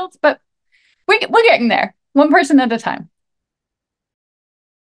biomedical fields. But we're getting there, one person at a time.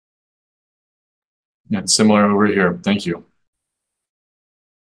 Yeah, it's similar over here. Thank you.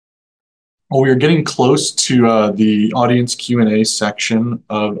 Well, we are getting close to the audience Q&A section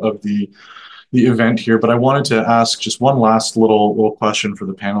of the event here, but I wanted to ask just one last little question for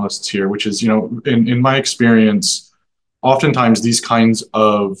the panelists here, which is, in my experience, oftentimes these kinds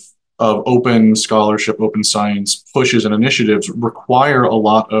of open scholarship, open science pushes and initiatives require a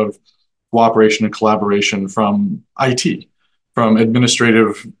lot of cooperation and collaboration from IT, from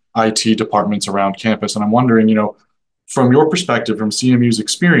administrative IT departments around campus. And I'm wondering, from your perspective, from CMU's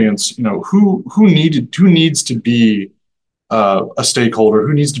experience, who needs to be a stakeholder,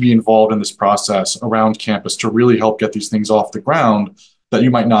 who needs to be involved in this process around campus to really help get these things off the ground that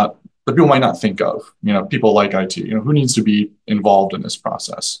people might not think of, people like IT, who needs to be involved in this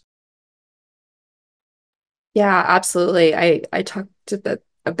process? Yeah, absolutely. I talked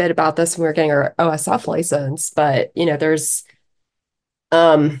a bit about this when we were getting our OSF license, but there's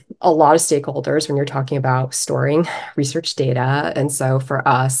a lot of stakeholders when you're talking about storing research data. And so for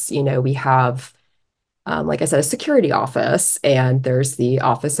us, we have like I said, a security office, and there's the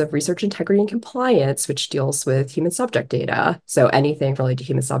Office of Research Integrity and Compliance, which deals with human subject data. So anything related to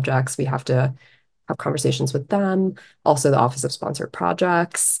human subjects, we have to have conversations with them. Also, the Office of Sponsored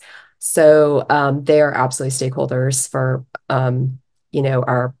Projects. So they are absolutely stakeholders for,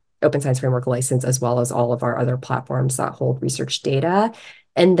 our Open Science Framework license, as well as all of our other platforms that hold research data.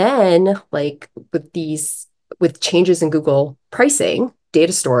 And then, with changes in Google pricing,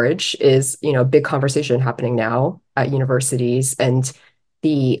 data storage is, a big conversation happening now at universities, and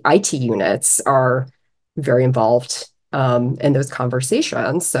the IT units are very involved in those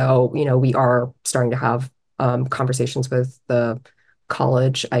conversations. So, we are starting to have conversations with the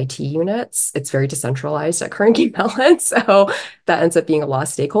college IT units. It's very decentralized at Carnegie Mellon, so that ends up being a lot of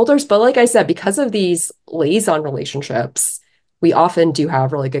stakeholders. But like I said, because of these liaison relationships, we often do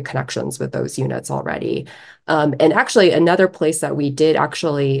have really good connections with those units already. And actually, another place that we did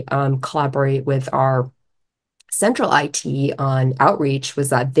actually collaborate with our central IT on outreach was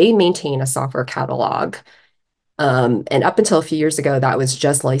that they maintain a software catalog. And up until a few years ago, that was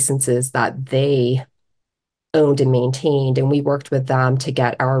just licenses that they owned and maintained. And we worked with them to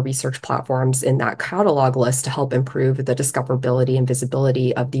get our research platforms in that catalog list to help improve the discoverability and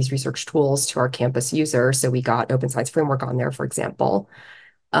visibility of these research tools to our campus users. So we got Open Science Framework on there, for example.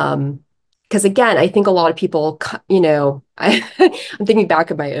 Because again, I think a lot of people, I'm thinking back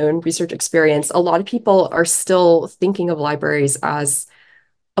of my own research experience, a lot of people are still thinking of libraries as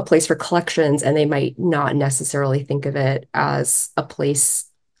a place for collections, and they might not necessarily think of it as a place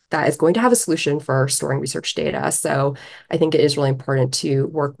that is going to have a solution for storing research data. So I think it is really important to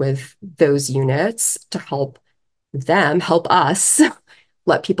work with those units to help us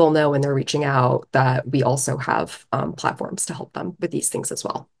let people know when they're reaching out that we also have platforms to help them with these things as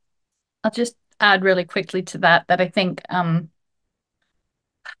well. I'll just add really quickly to that I think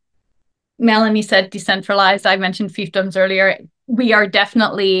Melanie said decentralized. I mentioned fiefdoms earlier. We are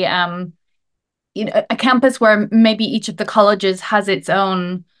definitely a campus where maybe each of the colleges has its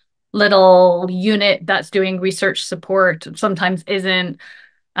own little unit that's doing research support, sometimes isn't.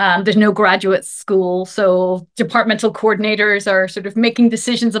 There's no graduate school, so departmental coordinators are sort of making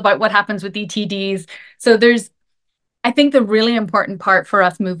decisions about what happens with ETDs. So I think the really important part for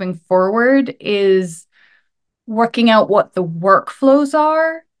us moving forward is working out what the workflows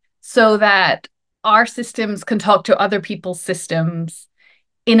are so that our systems can talk to other people's systems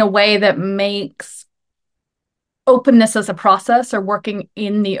in a way that makes openness as a process, or working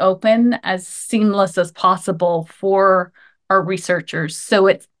in the open, as seamless as possible for our researchers, so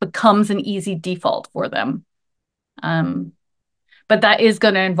it becomes an easy default for them. But that is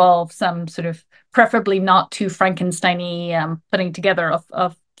going to involve some sort of, preferably not too Frankenstein-y putting together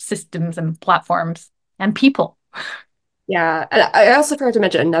of systems and platforms and people. Yeah, and I also forgot to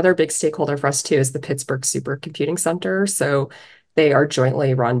mention another big stakeholder for us too is the Pittsburgh Supercomputing Center. So they are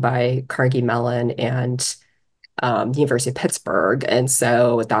jointly run by Carnegie Mellon and the University of Pittsburgh. And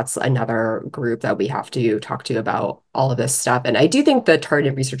so that's another group that we have to talk to about all of this stuff. And I do think the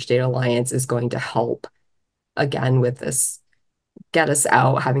Targeted Research Data Alliance is going to help again with this, get us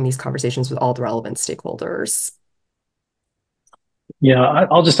out having these conversations with all the relevant stakeholders. Yeah,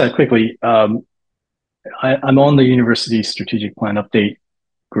 I'll just add quickly. I'm on the university strategic plan update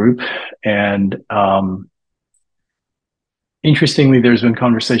group, and interestingly, there's been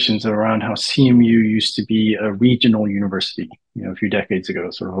conversations around how CMU used to be a regional university, a few decades ago,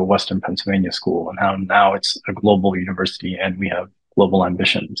 sort of a Western Pennsylvania school, and how now it's a global university and we have global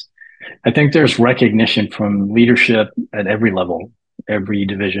ambitions. I think there's recognition from leadership at every level, every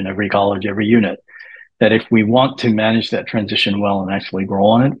division, every college, every unit, that if we want to manage that transition well and actually grow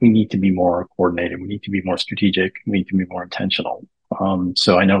on it, we need to be more coordinated. We need to be more strategic. We need to be more intentional.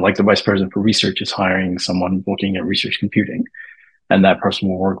 So I know like the vice president for research is hiring someone looking at research computing, and that person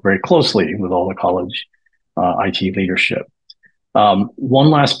will work very closely with all the college IT leadership.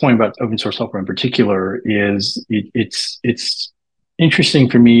 One last point about open source software in particular is it's interesting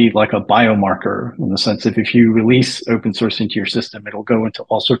for me, like a biomarker, in the sense that if you release open source into your system, it'll go into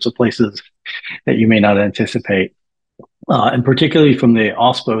all sorts of places that you may not anticipate. And particularly from the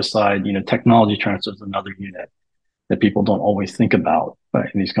OSPO side, technology transfer is another unit that people don't always think about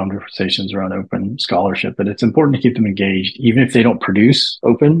in these conversations around open scholarship. But it's important to keep them engaged, even if they don't produce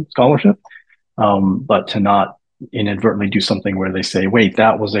open scholarship, but to not inadvertently do something where they say, wait,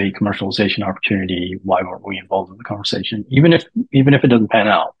 that was a commercialization opportunity. Why weren't we involved in the conversation? Even if it doesn't pan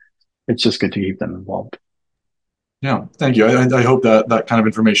out, it's just good to keep them involved. Yeah, thank you. I hope that kind of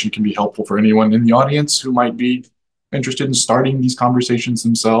information can be helpful for anyone in the audience who might be interested in starting these conversations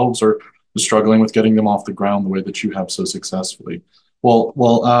themselves or struggling with getting them off the ground the way that you have so successfully. Well,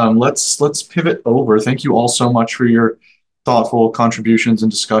 let's pivot over. Thank you all so much for your thoughtful contributions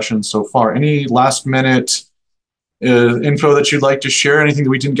and discussions so far. Any last minute info that you'd like to share? Anything that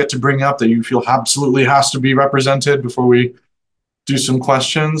we didn't get to bring up that you feel absolutely has to be represented before we do some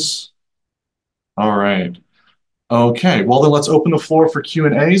questions? All right. Okay, well then let's open the floor for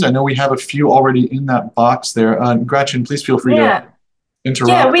Q&As. I know we have a few already in that box there. Gretchen, please feel free to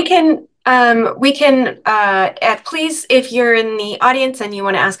interrupt. Yeah, please, if you're in the audience and you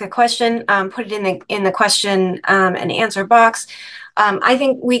want to ask a question, put it in the question and answer box. I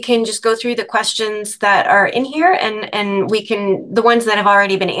think we can just go through the questions that are in here, and the ones that have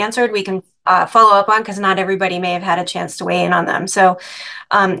already been answered, we can follow up on, because not everybody may have had a chance to weigh in on them. So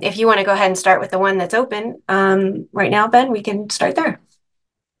if you want to go ahead and start with the one that's open right now, Ben, we can start there.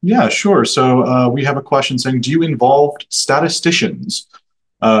 Yeah, sure. So we have a question saying, do you involve statisticians?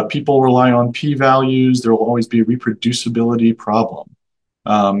 People rely on p-values. There will always be a reproducibility problem.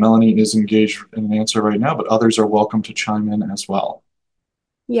 Melanie is engaged in an answer right now, but others are welcome to chime in as well.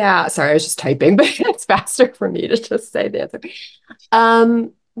 Yeah, sorry, I was just typing, but it's faster for me to just say the answer.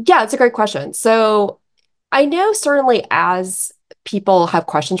 Yeah, it's a great question. So I know certainly as people have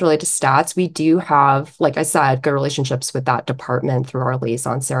questions related to stats, we do have, like I said, good relationships with that department through our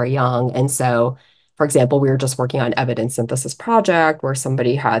liaison, Sarah Young. And so, for example, we were just working on evidence synthesis project where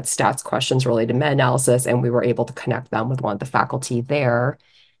somebody had stats questions related to meta-analysis, and we were able to connect them with one of the faculty there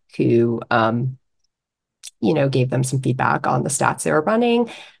who gave them some feedback on the stats they were running.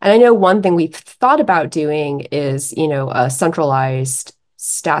 And I know one thing we've thought about doing is, a centralized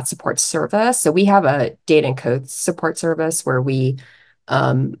stat support service. So we have a data and code support service where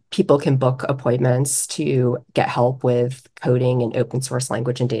people can book appointments to get help with coding and open source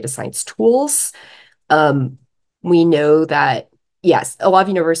language and data science tools. We know that, yes, a lot of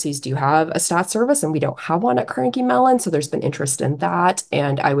universities do have a stat service, and we don't have one at Carnegie Mellon. So there's been interest in that.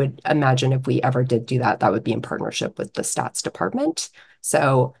 And I would imagine if we ever did do that, that would be in partnership with the stats department.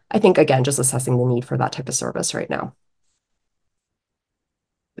 So I think, again, just assessing the need for that type of service right now.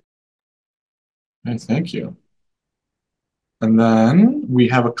 Okay, thank you. And then we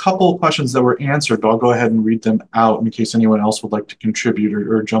have a couple of questions that were answered, but I'll go ahead and read them out in case anyone else would like to contribute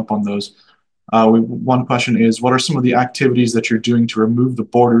or jump on those. One question is, what are some of the activities that you're doing to remove the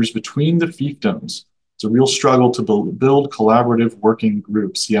borders between the fiefdoms? It's a real struggle to build collaborative working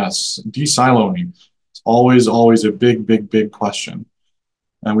groups. Yes, de-siloing. It's always a big question.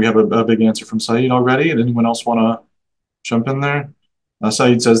 And we have a big answer from Saeed already. And anyone else want to jump in there?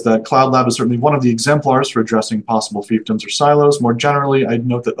 Saeed says that Cloud Lab is certainly one of the exemplars for addressing possible fiefdoms or silos. More generally, I'd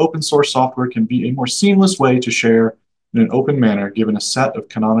note that open source software can be a more seamless way to share in an open manner, given a set of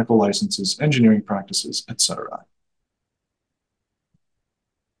canonical licenses, engineering practices, etc.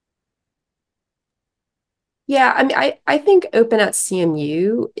 Yeah, I mean, I think Open at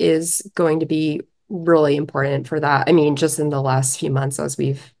CMU is going to be really important for that. I mean, just in the last few months as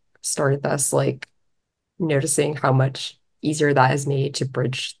we've started this, like noticing how much easier that has made to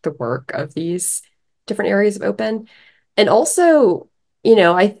bridge the work of these different areas of open. And also,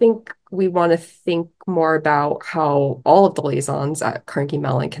 I think we want to think more about how all of the liaisons at Carnegie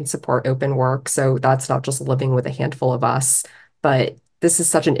Mellon can support open work. So that's not just living with a handful of us, but this is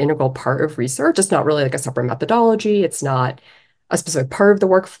such an integral part of research. It's not really like a separate methodology. It's not a specific part of the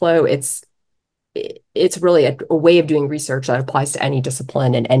workflow. It's really a way of doing research that applies to any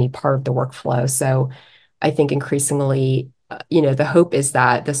discipline and any part of the workflow. So I think increasingly, the hope is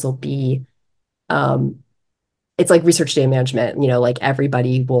that this will be, um, it's like research data management, like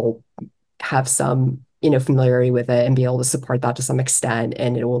everybody will have some, familiarity with it and be able to support that to some extent.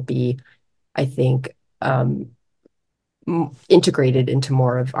 And it will be, I think, integrated into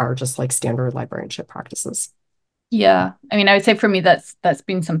more of our just like standard librarianship practices. Yeah, I mean, I would say for me that's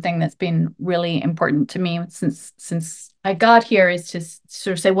been something that's been really important to me since I got here, is to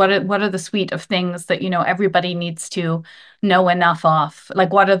sort of say what are the suite of things that everybody needs to know enough of,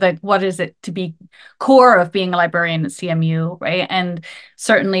 like what is it to be core of being a librarian at CMU, right? And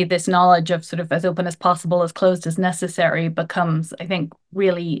certainly this knowledge of sort of as open as possible, as closed as necessary becomes, I think,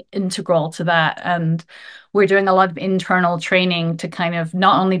 really integral to that. And we're doing a lot of internal training to kind of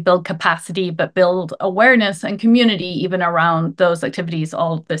not only build capacity, but build awareness and community even around those activities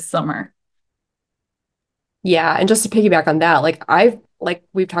all this summer. Yeah, and just to piggyback on that, like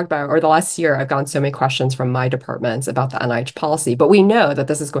we've talked about, or the last year, I've gotten so many questions from my departments about the NIH policy, but we know that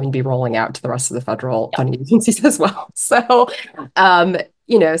this is going to be rolling out to the rest of the federal funding agencies as well. So, um,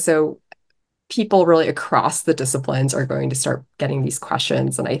 so people really across the disciplines are going to start getting these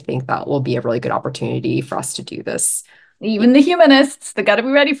questions, and I think that will be a really good opportunity for us to do this. Even the humanists, they got to be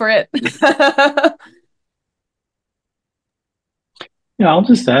ready for it. Yeah, I'll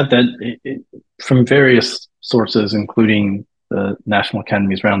just add that from various sources, including the National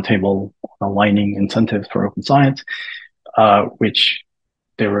Academies Roundtable on Aligning Incentives for Open Science, which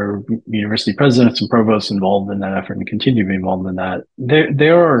there were university presidents and provosts involved in that effort and continue to be involved in that.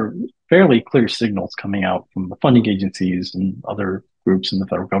 There are fairly clear signals coming out from the funding agencies and other groups in the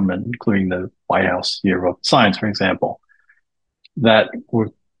federal government, including the White House Year of Open Science, for example, that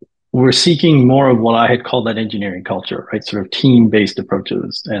we're seeking more of what I had called that engineering culture, right? Sort of team-based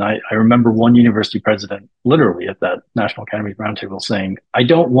approaches. And I remember one university president literally at that National Academy Roundtable saying, I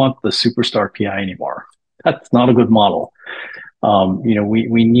don't want the superstar PI anymore. That's not a good model.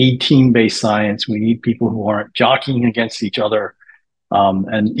 We need team-based science. We need people who aren't jockeying against each other.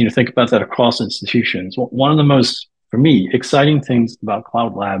 And think about that across institutions. One of the most, for me, exciting things about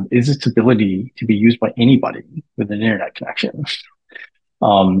Cloud Lab is its ability to be used by anybody with an internet connection.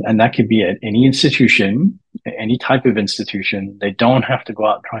 And that could be at any institution, any type of institution. They don't have to go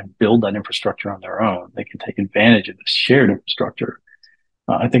out and try and build that infrastructure on their own. They can take advantage of the shared infrastructure.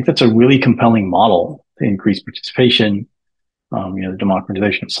 I think that's a really compelling model to increase participation, the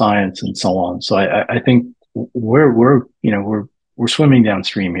democratization of science, and so on. So I think we're swimming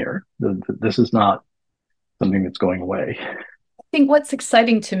downstream here. This is not something that's going away. I think what's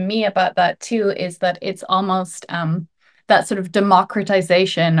exciting to me about that too is that it's almost that sort of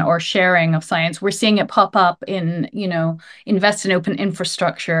democratization or sharing of science. We're seeing it pop up in, invest in open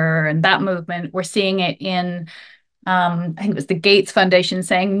infrastructure and that movement. We're seeing it in, I think it was the Gates Foundation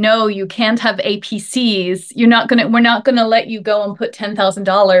saying, no, you can't have APCs. We're not gonna let you go and put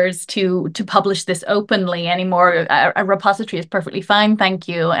 $10,000 to publish this openly anymore. A repository is perfectly fine, thank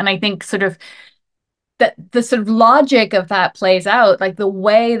you. And I think sort of that the sort of logic of that plays out, like the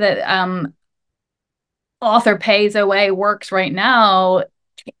way that author pays away works right now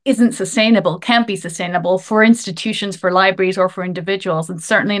isn't sustainable, can't be sustainable for institutions, for libraries, or for individuals, and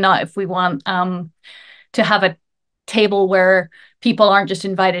certainly not if we want to have a table where people aren't just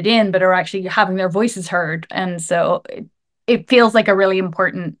invited in, but are actually having their voices heard. And so it feels like a really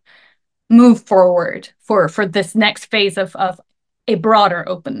important move forward for this next phase of a broader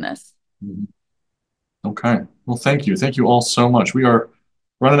openness. Okay. Well, thank you. Thank you all so much. We are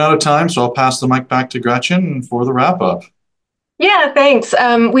running out of time, so I'll pass the mic back to Gretchen for the wrap up. Yeah, thanks.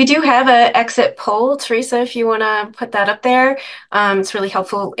 We do have an exit poll, Teresa, if you want to put that up there. It's really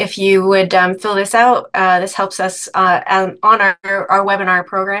helpful if you would fill this out. This helps us on our webinar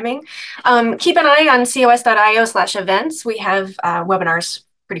programming. Keep an eye on cos.io/events. We have webinars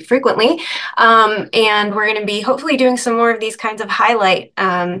pretty frequently. And we're going to be hopefully doing some more of these kinds of highlight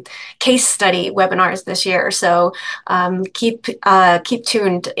case study webinars this year. So keep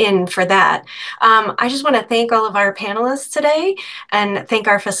tuned in for that. I just want to thank all of our panelists today and thank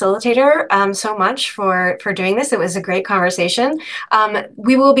our facilitator so much for doing this. It was a great conversation.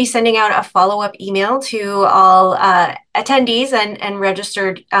 We will be sending out a follow-up email to all attendees and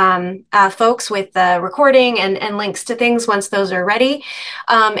registered folks with the recording and links to things once those are ready.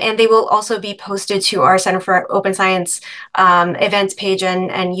 And they will also be posted to our Center for Open Science events page and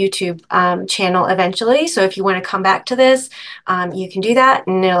YouTube channel eventually. So if you want to come back to this, you can do that,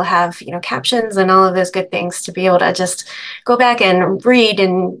 and it'll have captions and all of those good things to be able to just go back and read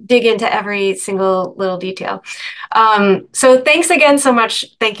and dig into every single little detail. So thanks again so much.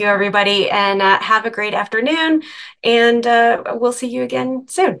 Thank you, everybody, and have a great afternoon. And we'll see you again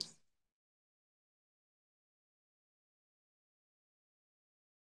soon.